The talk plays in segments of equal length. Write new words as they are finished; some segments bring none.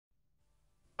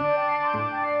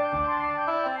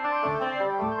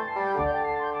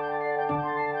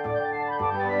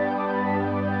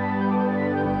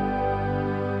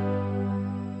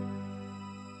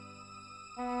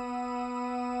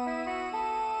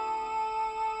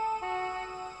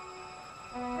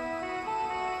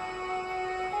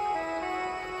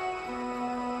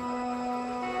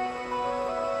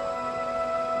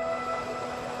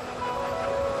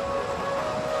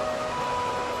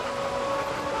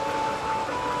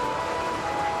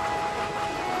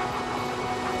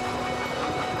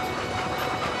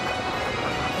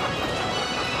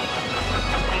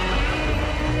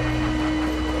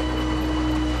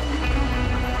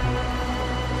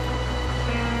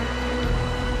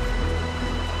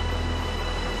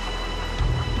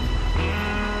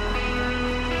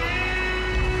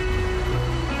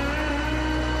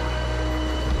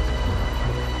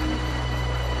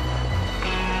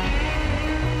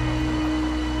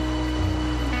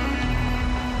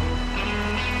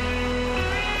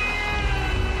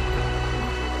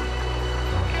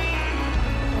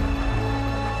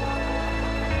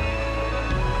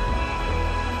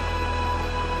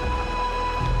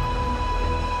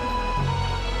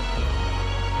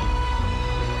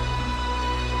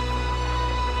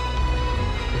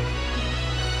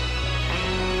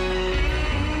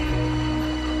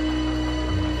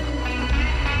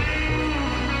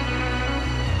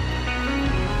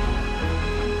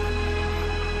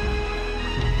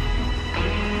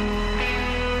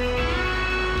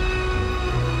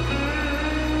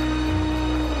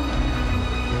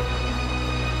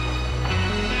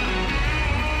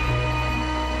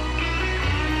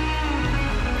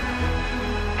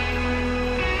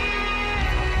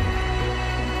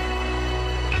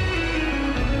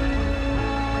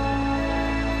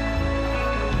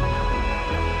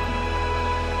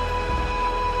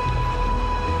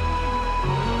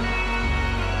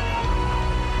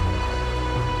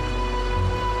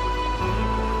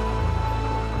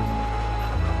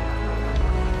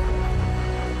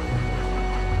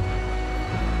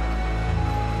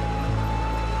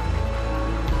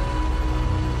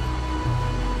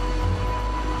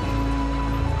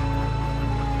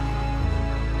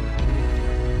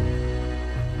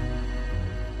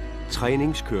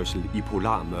Træningskørsel i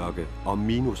polarmørke og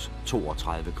minus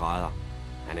 32 grader.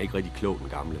 Han er ikke rigtig klog, den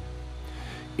gamle.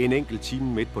 En enkelt time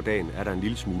midt på dagen er der en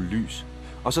lille smule lys,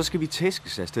 og så skal vi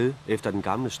tæskes afsted efter den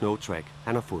gamle snowtrack,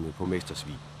 han har fundet på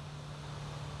Mestersvig.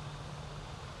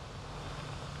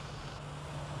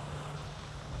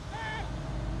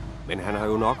 Men han har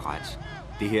jo nok ret.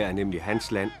 Det her er nemlig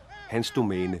hans land, hans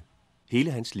domæne,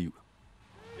 hele hans liv.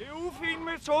 Det er ufine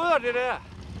metoder, det der.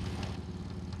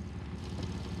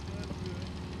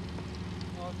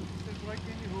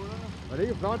 Var det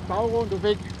ikke flot baggrund, du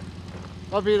fik?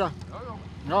 Så, Peter? Jo.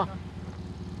 Nå.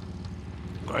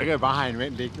 Du kan ikke bare have en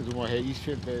vand liggende, du må have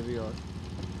isfjeld bagved også.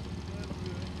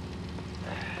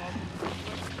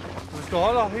 Du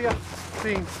holder her,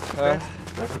 Sten. Ja.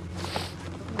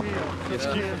 Det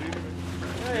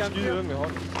er skidt med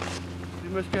hånden.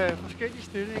 Vi skal have forskellige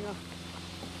stillinger.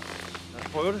 Lad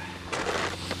os prøve det.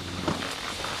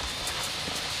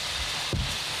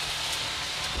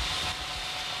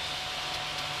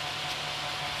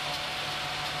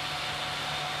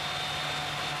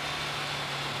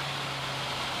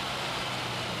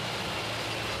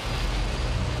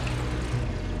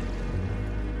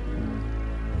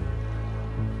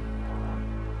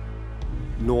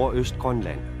 Nordøst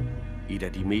Greenland. Et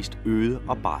af de mest øde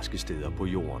og barske steder på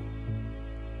jorden.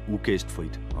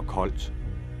 Ugæstfrit og koldt.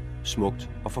 Smukt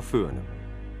og forførende.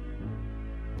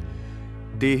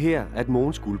 Det er her, at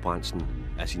Mogens Guldbrandsen,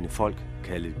 af sine folk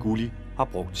kaldet Gulli, har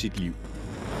brugt sit liv.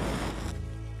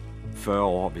 40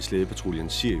 år ved slædepatruljen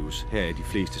Sirius, her er de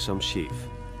fleste som chef.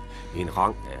 En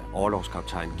rang af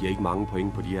orlogskaptajn giver ikke mange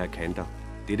point på de her kanter.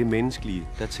 Det er det menneskelige,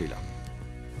 der tæller.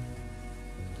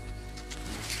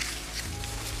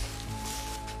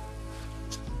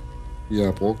 Jeg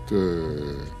har brugt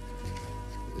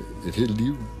et helt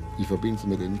liv i forbindelse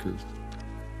med denne kyst.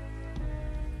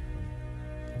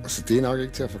 Altså, det er nok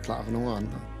ikke til at forklare for nogen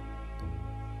andre.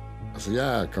 Altså,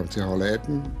 jeg er kommet til at holde af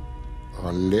den,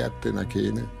 og lært den at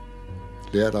kende.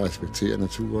 Lært at respektere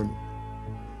naturen.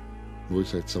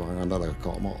 Modsat så mange andre, der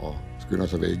kommer og skynder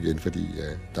sig væk igen, fordi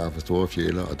der er for store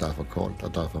fjælder, og der er for koldt,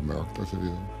 og der er for mørkt osv.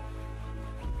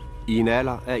 I en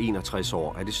alder af 61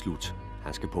 år er det slut.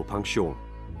 Han skal på pension.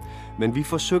 Men vi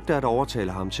forsøgte at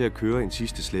overtale ham til at køre en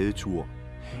sidste slædetur.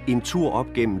 En tur op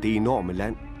gennem det enorme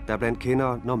land, der blandt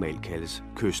kendere normalt kaldes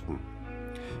kysten.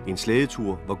 En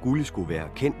slædetur, hvor Gulli skulle være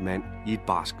kendt mand i et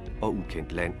barskt og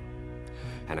ukendt land.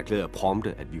 Han erklærede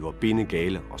prompte, at vi var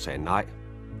bindegale og sagde nej.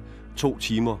 2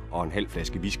 timer og en halv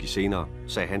flaske whisky senere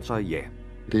sagde han så ja.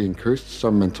 Det er en kyst,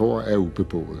 som man tror er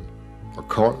ubeboet, og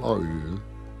kold og øde.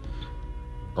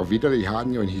 Og vitterligt har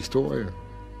den jo en historie.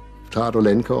 Tager du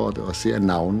landkortet og ser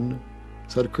navnene,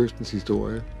 så er det kystens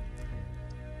historie.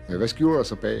 Men hvad skjuler der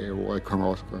sig bag ordet Kong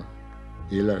Oscar,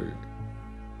 Ellerø,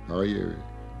 Højeø?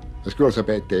 Hvad skjuler der sig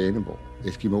bag Daneborg,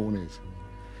 Eskimones?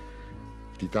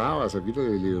 Fordi der er jo altså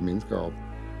vitterligt levet mennesker op.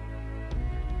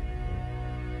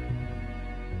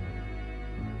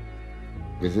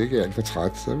 Hvis ikke jeg er alt for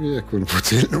træt, så vil jeg kunne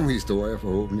fortælle nogle historier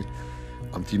forhåbentlig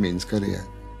om de mennesker der.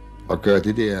 Og gøre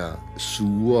det der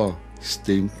sure,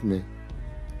 stinkende,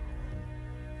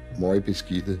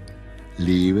 møgbeskidte,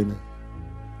 levende.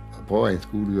 Og prøv at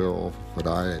anskuelige over for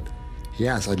dig, at her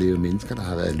er altså levet mennesker, der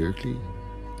har været lykkelige.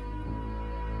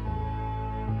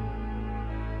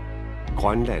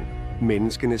 Grønland,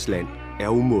 menneskenes land, er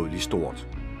umådeligt stort.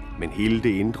 Men hele det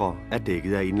indre er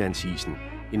dækket af indlandsisen,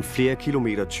 en flere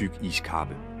kilometer tyk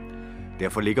iskappe.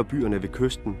 Derfor ligger byerne ved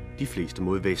kysten, de fleste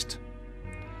mod vest.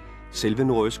 Selve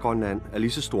Nordøst Greenland er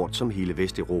lige så stort som hele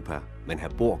Vesteuropa, men her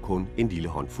bor kun en lille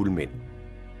håndfuld mænd.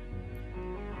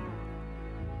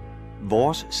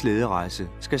 Vores slæderejse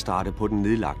skal starte på den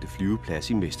nedlagte flyveplads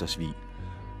i Mestersvig.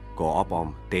 Gå op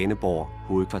om Daneborg,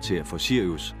 hovedkvarter for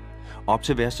Sirius, op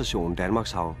til vejrstationen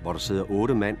Danmarkshavn, hvor der sidder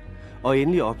 8 mand, og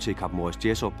endelig op til Kap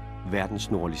Morris-Jessup,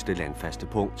 verdens nordligste landfaste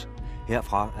punkt.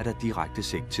 Herfra er der direkte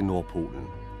sigt til Nordpolen.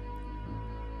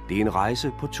 Det er en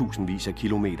rejse på tusindvis af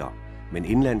kilometer, men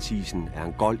indlandsisen er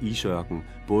en gold isørken,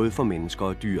 både for mennesker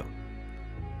og dyr.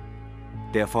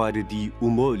 Derfor er det de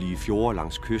umådelige fjorde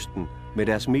langs kysten med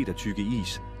deres metertykke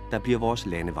is, der bliver vores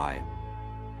landeveje.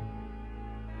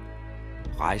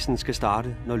 Rejsen skal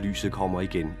starte, når lyset kommer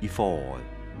igen i foråret.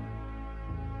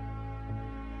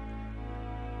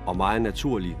 Og meget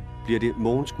naturligt bliver det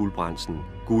Mogens Guldbrandsen,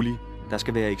 Gulli, der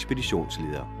skal være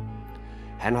ekspeditionsleder.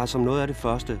 Han har som noget af det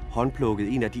første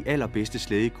håndplukket en af de allerbedste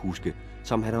slædekuske,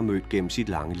 som han har mødt gennem sit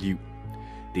lange liv.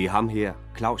 Det er ham her,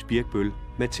 Claus Birkbøl,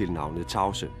 med tilnavnet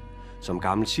Tavse. Som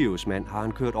gammel Siriusmand har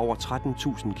han kørt over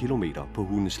 13.000 kilometer på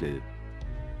hundeslæde.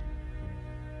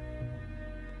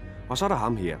 Og så er der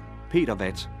ham her, Peter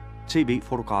Watt,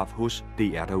 tv-fotograf hos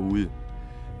DR derude.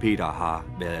 Peter har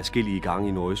været adskillige gange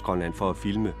i Northeast Greenlandnd for at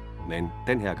filme, men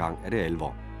den her gang er det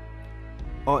alvor.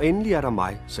 Og endelig er der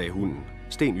mig, sagde hunden.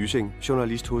 Sten Ysing,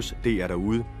 journalist hos DR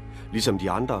derude, ligesom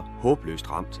de andre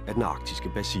håbløst ramt af den arktiske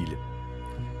bacille.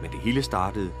 Men det hele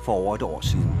startede for over et år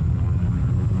siden.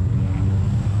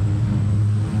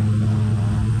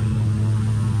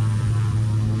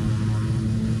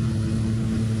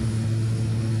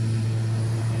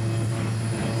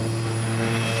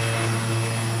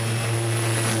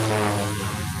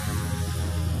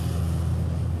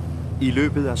 I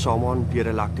løbet af sommeren bliver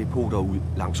der lagt depoter ud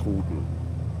langs ruten.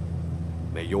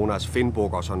 Med Jonas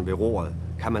Finnbogason ved roret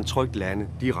kan man trygt lande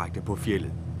direkte på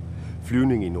fjeldet.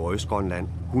 Flyvning i Northeast Greenlandnd,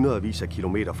 hundredvis af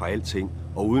kilometer fra alting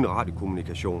og uden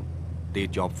radiokommunikation. Det er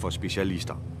et job for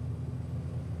specialister.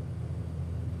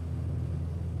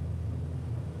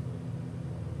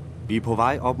 Vi er på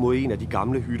vej op mod en af de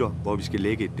gamle hytter, hvor vi skal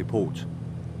lægge et depot.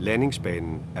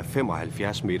 Landingsbanen er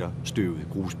 75 meter støvet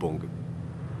grusbunke.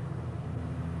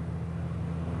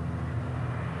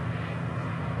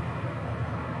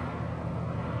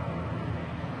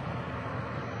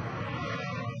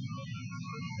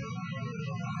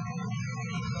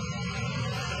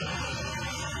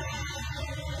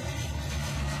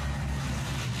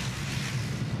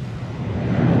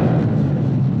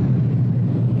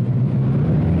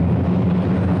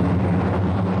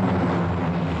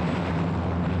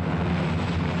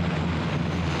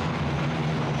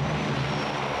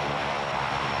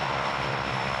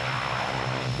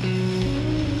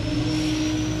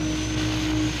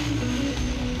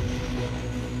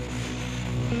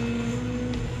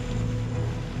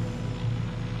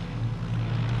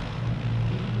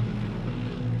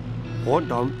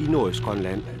 Rundt om i Northeast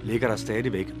Greenlandnd ligger der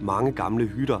stadigvæk mange gamle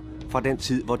hytter fra den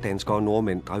tid, hvor danskere og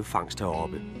nordmænd drev fangst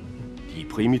heroppe. De er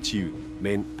primitive,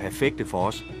 men perfekte for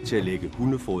os til at lægge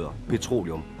hundefoder,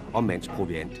 petroleum og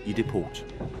mandsproviant i depot.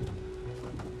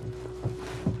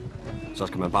 Så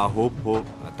skal man bare håbe på,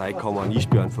 at der ikke kommer en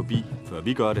isbjørn forbi, før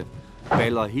vi gør det.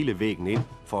 Baller hele væggen ind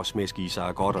for at smæske i sig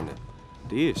af godterne.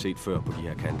 Det er set før på de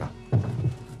her kanter.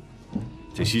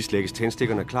 Til sidst lægges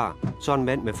tændstikkerne klar, så en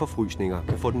mand med forfrysninger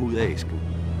kan få dem ud af æsken.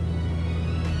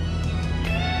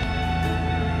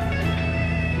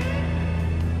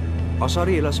 Og så er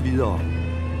det ellers videre,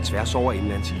 tværs over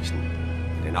indlandsisen.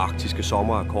 Den arktiske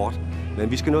sommer er kort,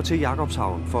 men vi skal nå til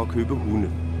Jakobshavn for at købe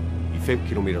hunde. I 5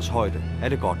 kilometers højde er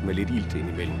det godt med lidt ilt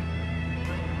indimellem.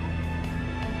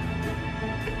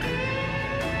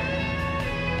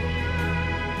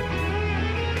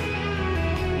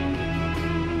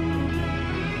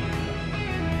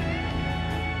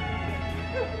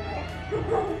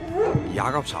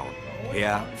 Jakobshavn. Her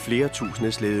er flere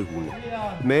tusinde slædehunde.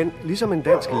 Men ligesom en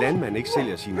dansk landmand ikke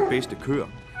sælger sine bedste køer,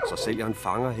 så sælger en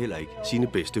fanger heller ikke sine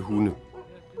bedste hunde.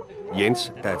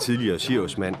 Jens, der er tidligere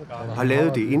Sirius-mand, har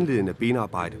lavet det indledende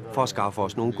benarbejde for at skaffe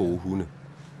os nogle gode hunde.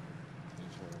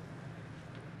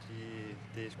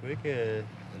 Det er sgu ikke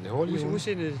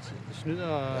udseendet snyder.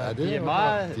 Ja, de er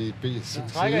meget. De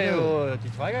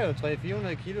trækker jo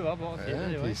 300-400 kilo op over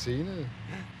fjeldet. Ja, de er senede.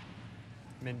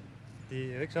 Men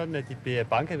det er jo ikke sådan, at de bliver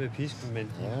banket med pisken,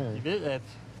 men de ved, at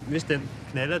hvis den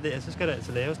knaller der, så skal der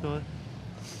altså laves noget.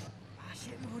 Bare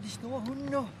ser vi på de store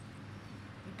hunde nu. Det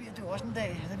bliver du også en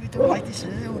dag. Der bliver du rigtig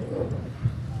sædehund.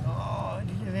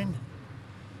 Lille ven.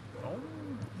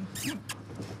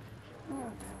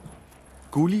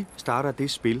 Gulli starter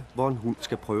det spil, hvor en hund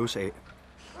skal prøves af.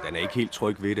 Den er ikke helt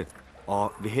tryg ved det,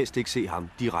 og vil helst ikke se ham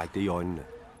direkte i øjnene.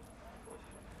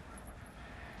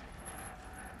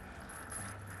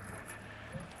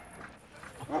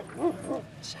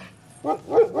 Så. Med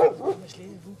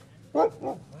slædehund.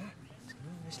 Skal du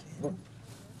med slædehund?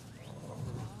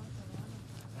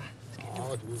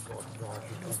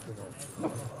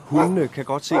 Hundene kan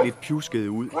godt se lidt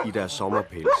pjuskede ud i deres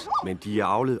sommerpels, men de er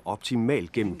avlet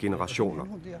optimalt gennem generationer.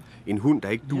 En hund, der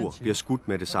ikke dur, bliver skudt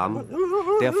med det samme.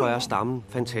 Derfor er stammen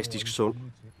fantastisk sund.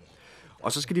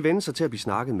 Og så skal de vende sig til at blive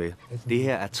snakket med. Det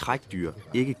her er trækdyr,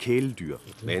 ikke kæledyr,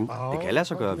 men det kan lade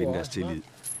sig gøre at vinde deres tillid.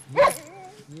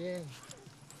 Ja,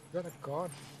 gør det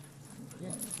godt.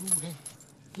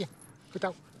 Ja,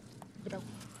 goddag.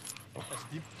 Altså,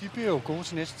 de bliver jo gode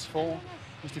til næste forår,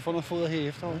 hvis de får noget foder her i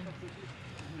efteråret.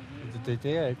 Det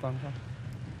er jeg ikke bange for.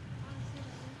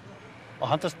 Og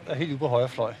ham, der er helt ude på højre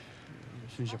fløj,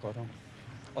 synes jeg godt om.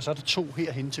 Og så er der 2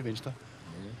 herhenne til venstre.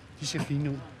 De ser fine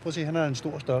ud. Prøv at se, han er en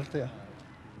stor størrelse der.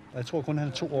 Og jeg tror kun, han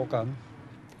er 2 år gammel.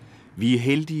 Vi er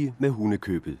heldige med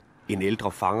hundekøbet. En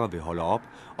ældre fanger vil holde op,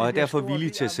 og er derfor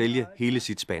villig til at sælge hele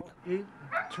sit spand. 1,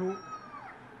 2,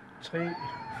 3,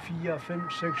 4, 5,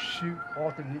 6, 7,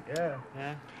 8, 9, ja.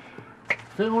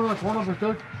 500 kroner per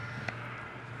styk.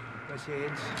 Hvad siger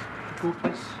Jens? God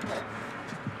pris.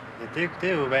 Ja, det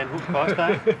er jo, hvad en hund koster,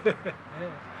 ikke?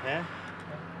 Ja.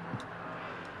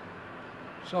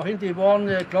 Så henter I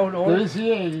morgen klokken 8. Det vil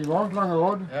sige, at i morgen kl.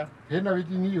 8 Ja. henter vi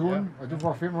de 9 hunde, og du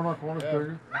får 500 kroner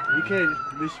stykket.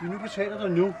 Hvis vi nu betaler dig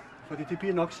nu, fordi det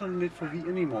bliver nok sådan lidt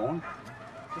forvirrende i morgen,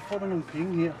 så får du nogle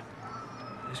penge her.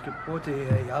 Jeg skal bruge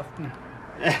det i aften.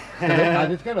 Nej,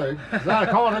 det skal du ikke. Så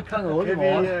kommer det kl. 8 i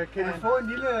morgen. Kan vi få en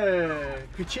lille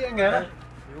kvittering af dig?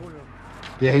 Jo.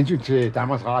 Det er hensyn til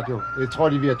Danmarks Radio. Jeg tror,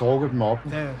 de vil have drukket dem op.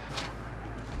 Ja.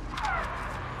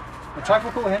 Og tak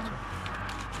for god handel.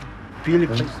 Billig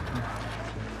pris.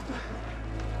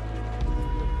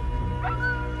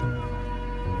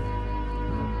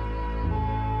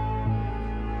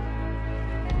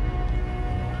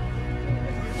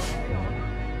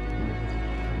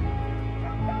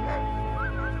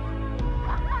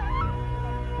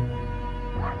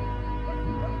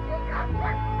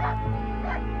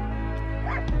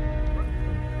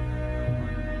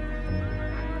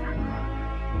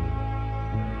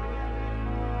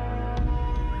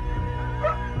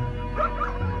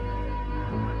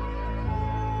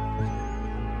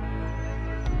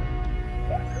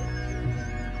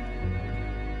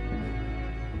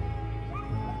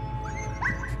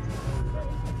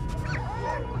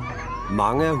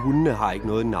 Mange af hundene har ikke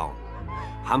noget navn.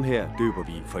 Ham her døber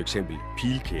vi for eksempel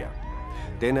Pilkær.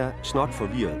 Den er snot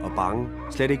forvirret og bange,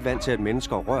 slet ikke vant til, at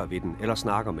mennesker rører ved den eller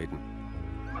snakker med den.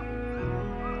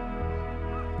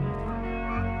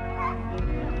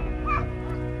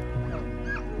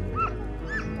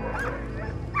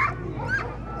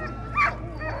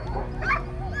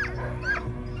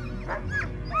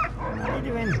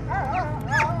 Lille ven.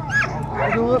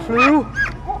 Er du ude at flyve?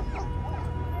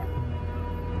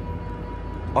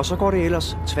 Og så går det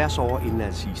ellers tværs over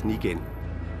indlandsisen igen.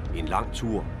 En lang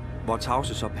tur, hvor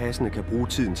tavse så passende kan bruge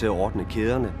tiden til at ordne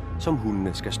kæderne, som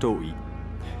hundene skal stå i.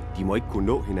 De må ikke kunne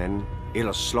nå hinanden,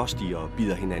 ellers slås de og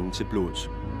bider hinanden til blods.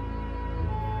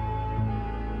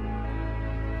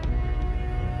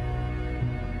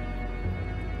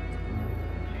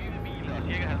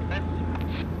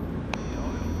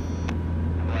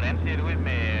 Hvordan ser det ud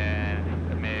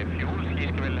med fuel?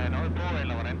 Skal I vel have noget på,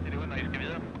 eller hvordan ser det ud, når I skal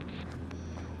videre?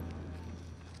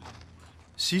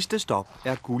 Sidste stop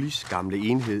er Gullis gamle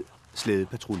enhed,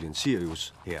 slædepatruljen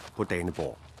Sirius, her på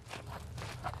Daneborg.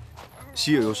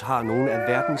 Sirius har nogle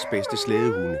af verdens bedste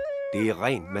slædehunde. Det er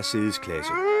ren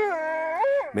Mercedes-klasse.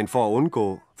 Men for at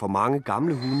undgå for mange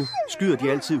gamle hunde, skyder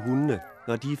de altid hundene,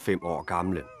 når de er 5 år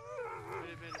gamle.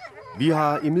 Vi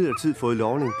har imidlertid fået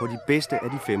lovning på de bedste af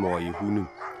de 5-årige hunde.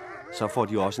 Så får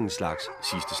de også en slags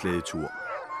sidste slædetur.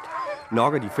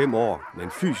 Nok er de 5 år,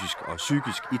 men fysisk og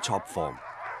psykisk i topform.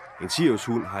 En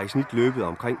Sirius-hund har i snit løbet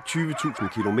omkring 20.000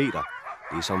 kilometer.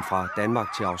 Det er som fra Danmark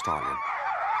til Australien.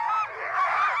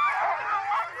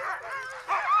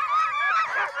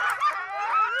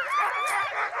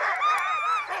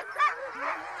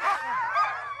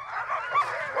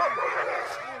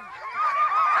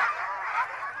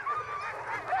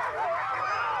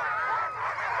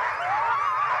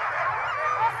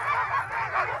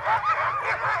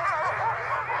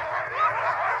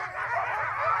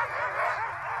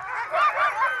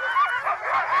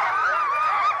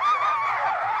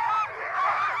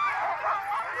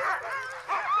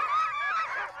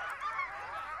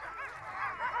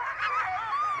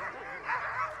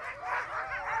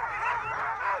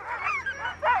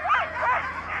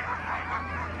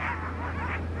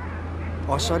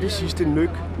 Og så det sidste nøk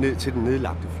ned til den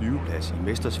nedlagte flyveplads i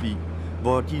Mestersvig,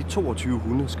 hvor de 22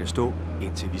 hunde skal stå,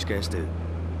 indtil vi skal afsted.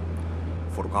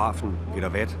 Fotografen Peter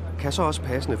Watt kan så også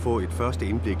passende få et første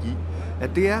indblik i,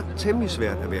 at det er temmelig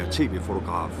svært at være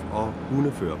tv-fotograf og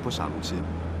hundefører på samme tid.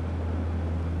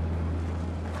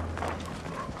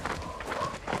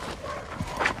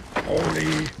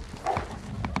 Rolig.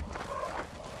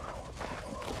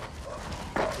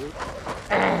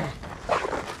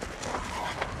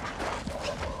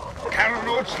 Kan du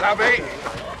nu slappe af?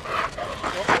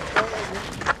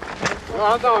 Nu er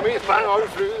ham, der var mest bange oppe i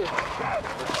flyet.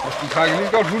 Hvis du trækker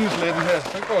lige godt hundeslætten her,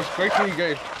 så går det sgu ikke helt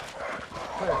galt.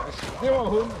 Det var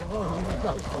hunden, det var hunden.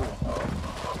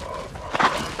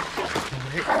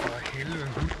 Hey, for helvede en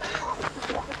hund.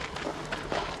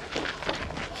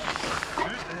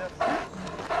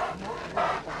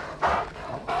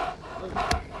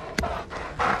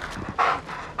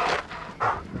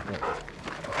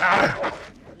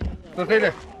 Stå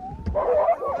stille.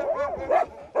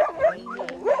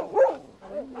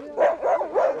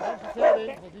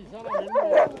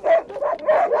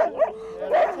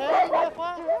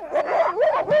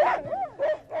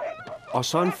 Og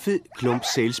så en fed klump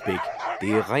sælspæk.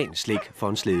 Det er ren slik for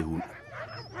en slædehund.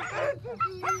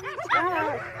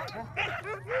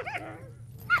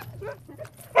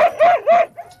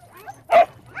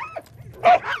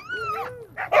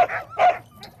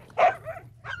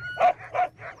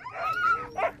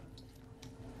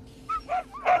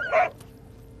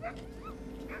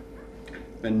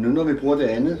 Men nu når vi bruger det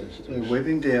andet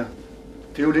webbing der,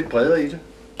 det er jo lidt bredere i det.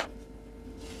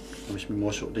 Og hvis min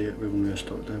mor så det her, vil hun være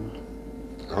stolt af mig.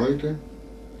 Har du ikke det?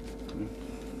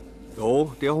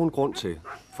 Jo, det har hun grund til.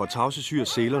 For Tavse syr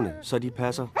selerne, så de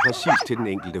passer præcis til den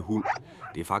enkelte hund.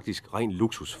 Det er faktisk ren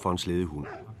luksus for en slædehund.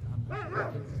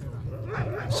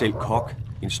 Selv Kok,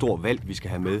 en stor hvalp vi skal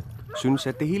have med, synes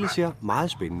at det hele ser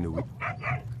meget spændende ud.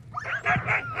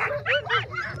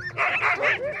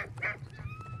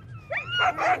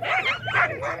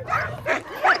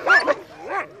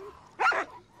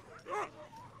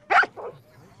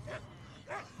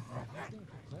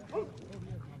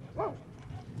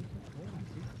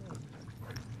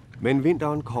 Men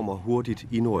vinteren kommer hurtigt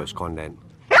i Northeast Greenlandnd.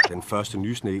 Den første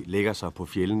nysne lægger sig på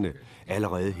fjellene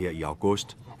allerede her i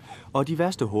august, og de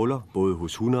værste huller, både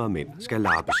hos hunde og mænd, skal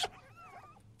lappes.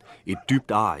 Et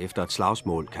dybt ar efter et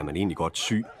slagsmål kan man egentlig godt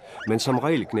sy, men som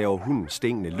regel gnaver hunden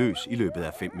stængene løs i løbet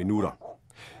af 5 minutter.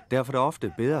 Derfor er det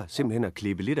ofte bedre simpelthen at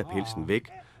klippe lidt af pelsen væk,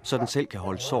 så den selv kan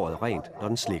holde såret rent, når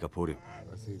den slikker på det.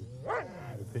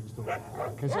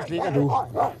 Så slikker du.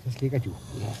 Så slikker du.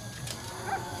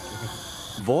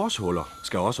 Vores huller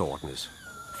skal også ordnes.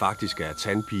 Faktisk er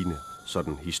tandpine,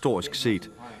 sådan historisk set,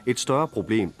 et større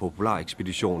problem på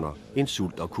polarekspeditioner end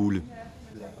sult og kulde.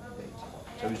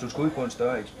 Så hvis du skal ud på en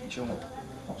større ekspedition,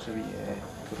 så vi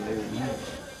få det lavet ene.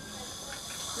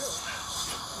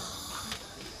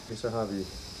 Så har vi,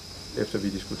 efter vi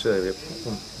diskuterede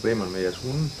problemerne med jeres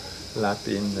hunde, lagt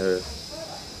en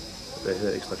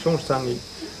ekstraktionstang i,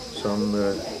 som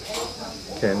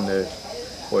kan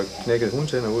rykke knækkede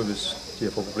hundtænder ud, hvis de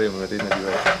har fået problemer med det, når de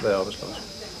har været oppe at slås.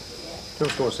 Det var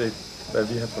stort set, hvad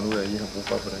vi har fundet ud af, at I har brug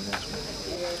for på den her tur.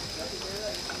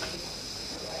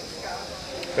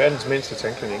 Verdens mindste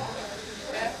tandklinik.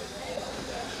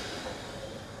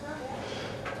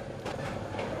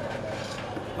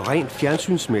 Rent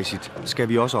fjernsynsmæssigt skal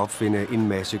vi også opfinde en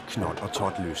masse knold- og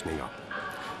tot-løsninger.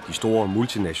 De store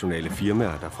multinationale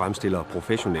firmaer, der fremstiller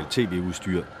professionelt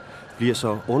tv-udstyr, bliver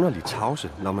så underligt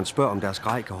tavse, når man spørger, om deres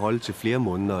grej kan holde til flere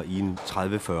måneder i en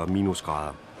 30-40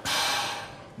 minusgrader.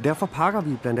 Derfor pakker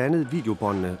vi blandt andet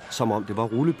videobåndene, som om det var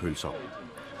rullepølser.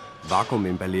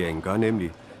 Vakuumemballeringen gør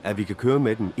nemlig, at vi kan køre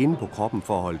med dem inde på kroppen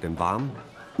for at holde dem varme,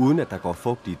 uden at der går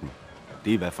fugt i dem. Det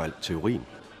er i hvert fald teorien.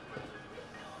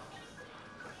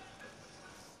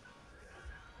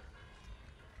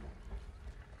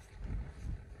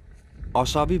 Og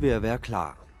så er vi ved at være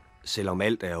klar, selvom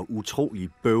alt er utrolig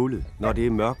bøvlet, når det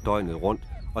er mørkt døgnet rundt,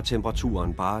 og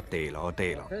temperaturen bare daler og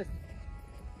daler.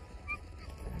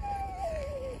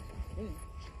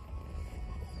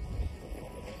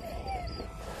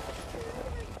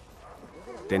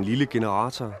 Den lille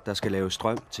generator, der skal lave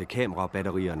strøm til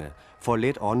kamerabatterierne, får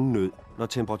let åndenød, når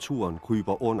temperaturen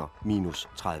kryber under minus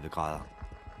 30 grader.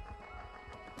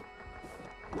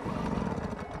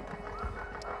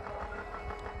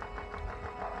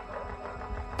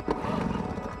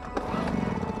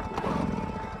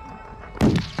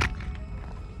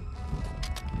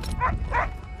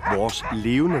 Vores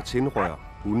levende tændrør,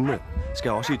 hundene,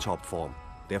 skal også i topform.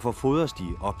 Derfor fodres de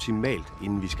optimalt,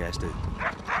 inden vi skal afsted.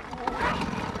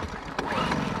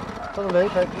 Så er du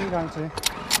lavet en gang til.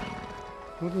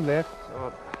 Nu er den lavet.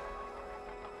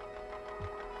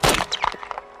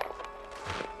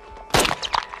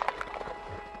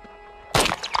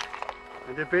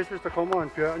 Men det er bedst, hvis der kommer en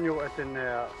bjørn jo, at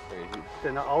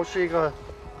den er afsikret,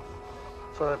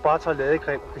 så jeg bare tager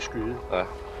ladecreme og kan skyde. Ja.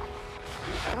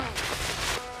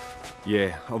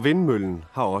 Ja, og vindmøllen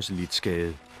har også lidt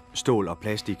skade. Stål og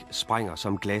plastik sprænger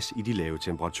som glas i de lave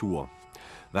temperaturer.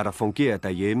 Hvad der fungerer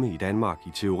derhjemme i Danmark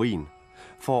i teorien,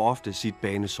 får ofte sit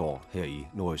banesår her i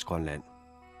Northeast Greenlandnd.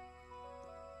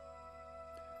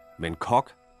 Men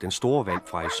Kok, den store hvalp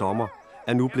fra i sommer,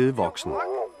 er nu blevet voksen.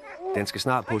 Den skal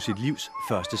snart på sit livs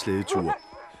første slædetur.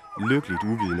 Lykkeligt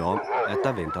uvidende om, at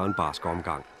der venter en barsk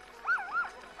omgang.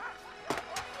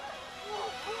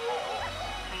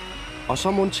 Og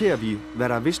så monterer vi, hvad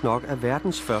der vist nok er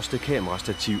verdens første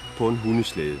kamerastativ på en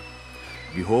hundeslæde.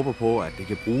 Vi håber på, at det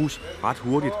kan bruges ret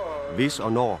hurtigt, hvis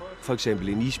og når for eksempel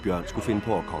en isbjørn skulle finde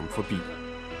på at komme forbi.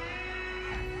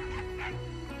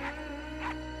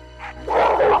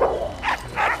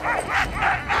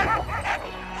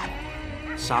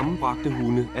 Sammenbragte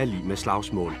hunde er lig med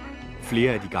slagsmål.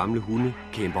 Flere af de gamle hunde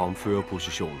kæmper om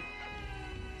førerpositionen.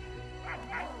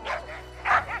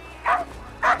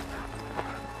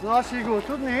 Nå, Sigurd,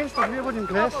 du er den eneste, der bliver på din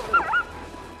plads.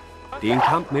 Det er en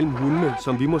kamp mellem hundene,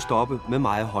 som vi må stoppe med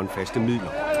meget håndfaste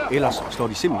midler. Ellers slår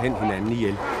de simpelthen hinanden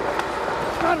ihjel.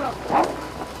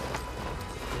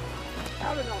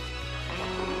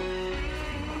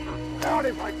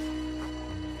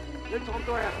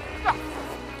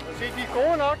 Se, de er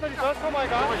gode nok, når de først kommer i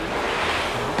gang.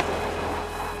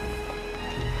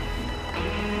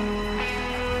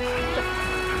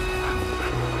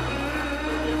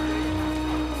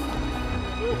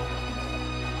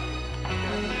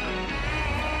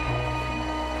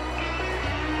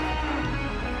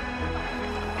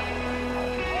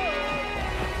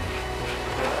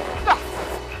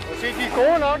 Se, de er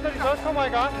gode nok, når de først kommer i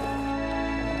gang.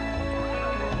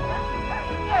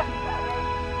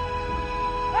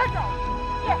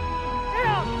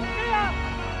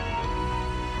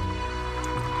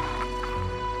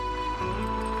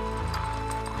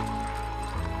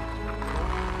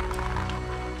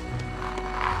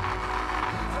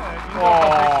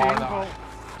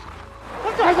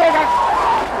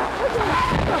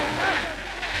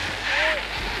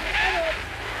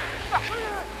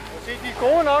 Se, de er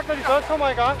gode nok, når de først kommer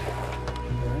i gang.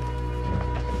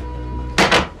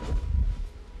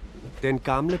 Den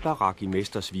gamle barak i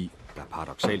Mestersvig, der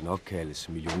paradoksalt nok kaldes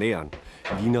Millionæren,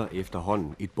 ligner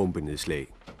efterhånden et bombenedslag.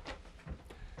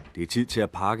 Det er tid til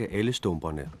at pakke alle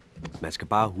stumperne. Man skal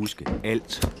bare huske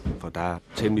alt, for der er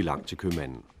temmelig langt til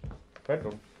købmanden. Fandt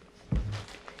du?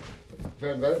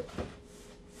 Hvad?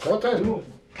 Korttasken?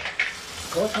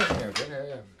 Korttasken, ja, den er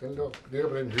ja. Den ligger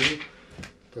på den hylde,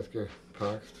 der skal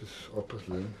pakkes op på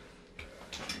slæden.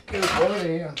 Det er jo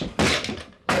det her.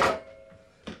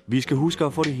 Vi skal huske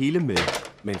at få det hele med,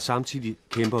 men samtidig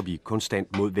kæmper vi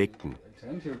konstant mod vægten.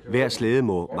 Hver slæde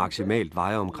må maksimalt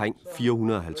veje omkring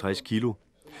 450 kilo.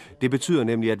 Det betyder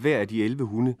nemlig, at hver af de 11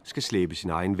 hunde skal slæbe sin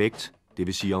egen vægt, det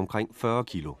vil sige omkring 40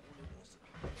 kilo.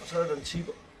 Så er der en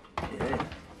tipper. Ja.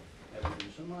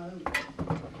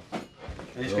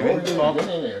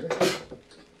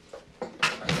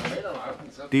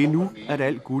 Det er nu, at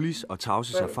al Gullis og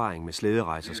Tauses erfaring med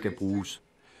slæderejser skal bruges.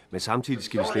 Men samtidig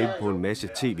skal vi slæbe på en masse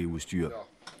tv-udstyr.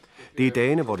 Det er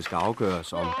dagene, hvor det skal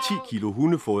afgøres, om 10 kilo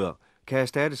hundefoder kan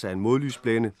erstattes af en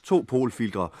modlysblænde, 2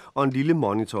 polfiltre og en lille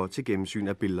monitor til gennemsyn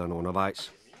af billederne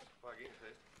undervejs.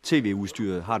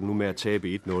 TV-udstyret har den nu med at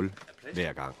tabe 1-0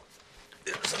 hver gang.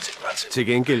 Til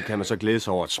gengæld kan man så glæde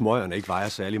sig over, at smøgerne ikke vejer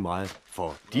særlig meget,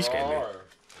 for de skal med.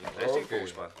 Okay.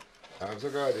 Ja, så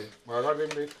gør jeg det. Må jeg godt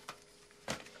vente lidt?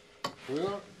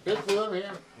 Fodre? Den fodre her.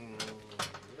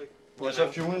 Må jeg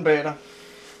så fjulen bag dig?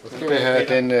 Så skal vi have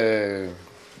den...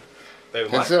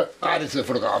 det sidder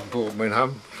fotografen på, men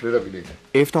ham flytter vi lidt.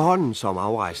 Efterhånden, som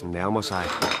afrejsen nærmer sig,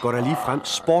 går der lige frem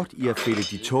sport i at fælde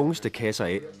de tungeste kasser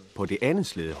af på det andet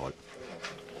slædehold.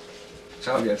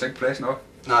 Så har vi altså ikke plads nok.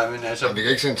 Nej, men altså... Ja, vi kan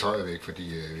ikke sende tøjet væk,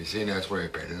 fordi vi ser jeg tror jeg i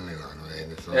ballen eller noget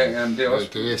andet. Så Ja, men det er også...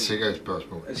 Det er et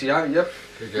sikkerhedsspørgsmål. Altså,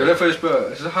 det er derfor, jeg spørger.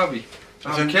 Altså, så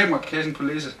har vi kamerakassen på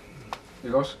læsset,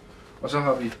 ikke også? Og så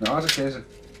har vi narrasekasse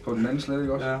på den anden slæde,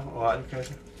 ikke også? Ja, og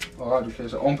radiokasse. Og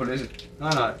radiokasse oven på læsset.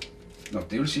 Nej. Nå,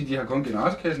 det vil sige, at de har kun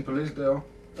generatokassen på læsset derovre.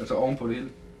 Altså oven på det hele.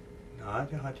 Nej,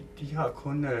 det har de har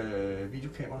kun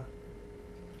videokamera.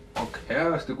 Og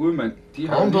kæreste gudmand, de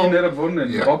har lige netop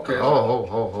vundet en dropkasse.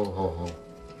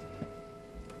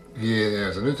 Vi er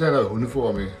altså nødt til at have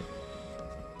hundefoder med.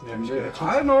 Ja, vi skal have 2.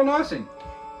 Ej, nothing.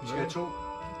 Vi skal have 2.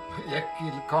 Jeg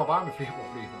kommer bare med flere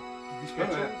problemer. Vi skal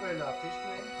have 2 eller fisk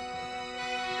med.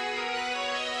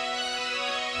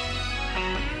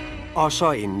 Og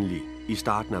så endelig, i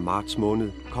starten af marts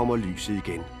måned, kommer lyset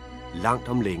igen. Langt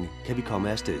om længe kan vi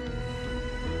komme afsted.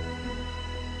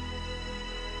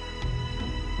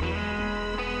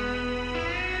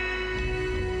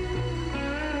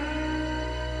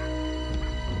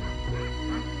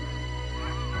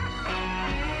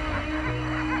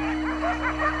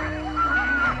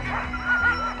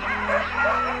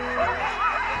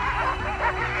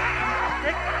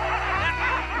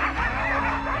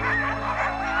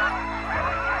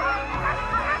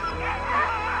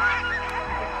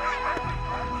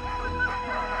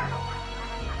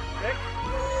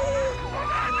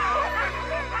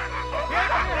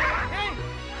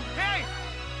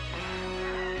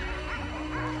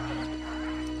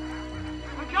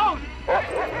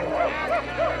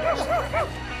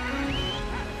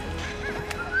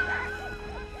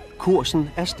 Kursen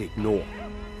er stik nord.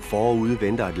 Forude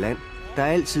venter et land, der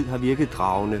altid har virket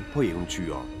dragende på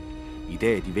eventyr. I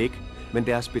dag er de væk, men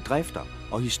deres bedrifter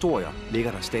og historier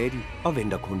ligger der stadig og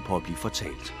venter kun på at blive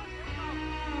fortalt.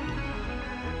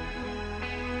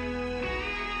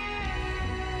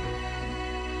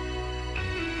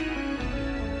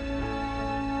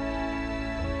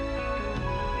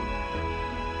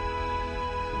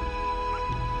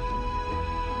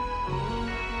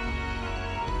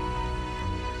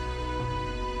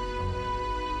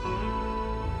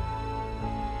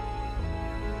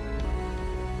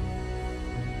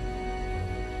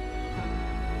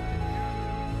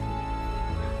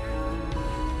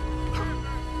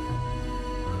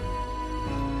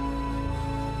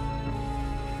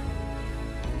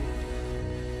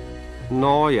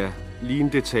 Nå ja, lige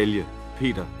en detalje.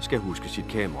 Peter skal huske sit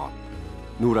kamera.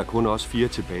 Nu er der kun også 4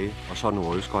 tilbage, og så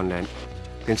Northeast Greenlandnd.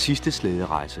 Den sidste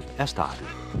slæderejse er startet.